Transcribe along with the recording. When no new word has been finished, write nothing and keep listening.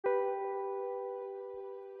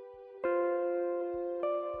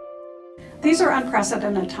These are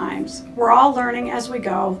unprecedented times. We're all learning as we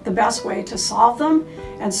go the best way to solve them,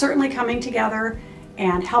 and certainly coming together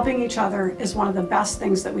and helping each other is one of the best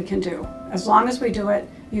things that we can do, as long as we do it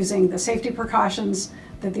using the safety precautions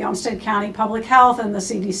that the Olmsted County Public Health and the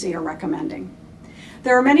CDC are recommending.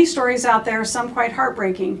 There are many stories out there, some quite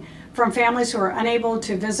heartbreaking, from families who are unable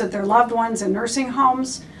to visit their loved ones in nursing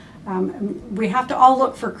homes. We have to all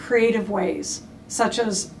look for creative ways, such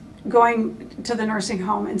as going to the nursing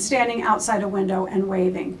home and standing outside a window and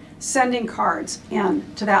waving, sending cards in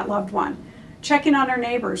to that loved one, checking on our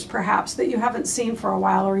neighbors perhaps that you haven't seen for a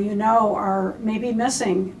while or you know are maybe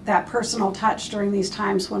missing that personal touch during these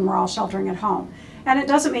times when we're all sheltering at home. And it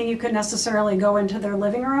doesn't mean you can necessarily go into their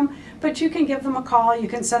living room, but you can give them a call, you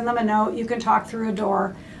can send them a note, you can talk through a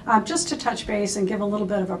door, just to touch base and give a little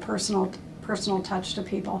bit of a personal touch to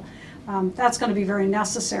people. That's going to be very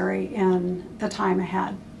necessary in the time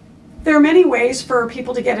ahead. There are many ways for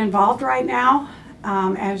people to get involved right now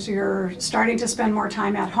as you're starting to spend more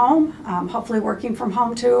time at home, hopefully working from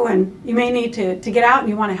home too, and you may need to get out and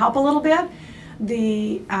you want to help a little bit.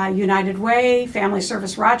 The United Way, Family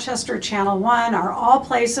Service Rochester, Channel 1 are all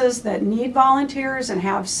places that need volunteers and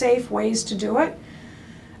have safe ways to do it.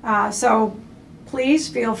 So please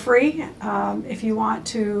feel free if you want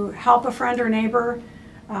to help a friend or neighbor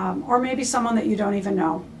or maybe someone that you don't even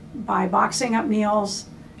know by boxing up meals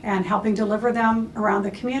and helping deliver them around the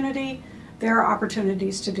community. There are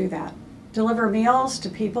opportunities to do that. Deliver meals to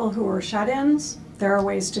people who are shut-ins, there are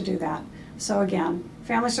ways to do that. So again,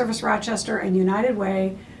 Family Service Rochester and United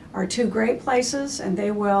Way are two great places, and they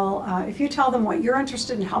will, if you tell them what you're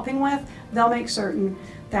interested in helping with, they'll make certain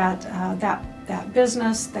that that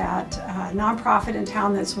business, that nonprofit in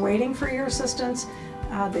town that's waiting for your assistance,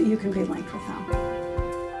 that you can be linked with them.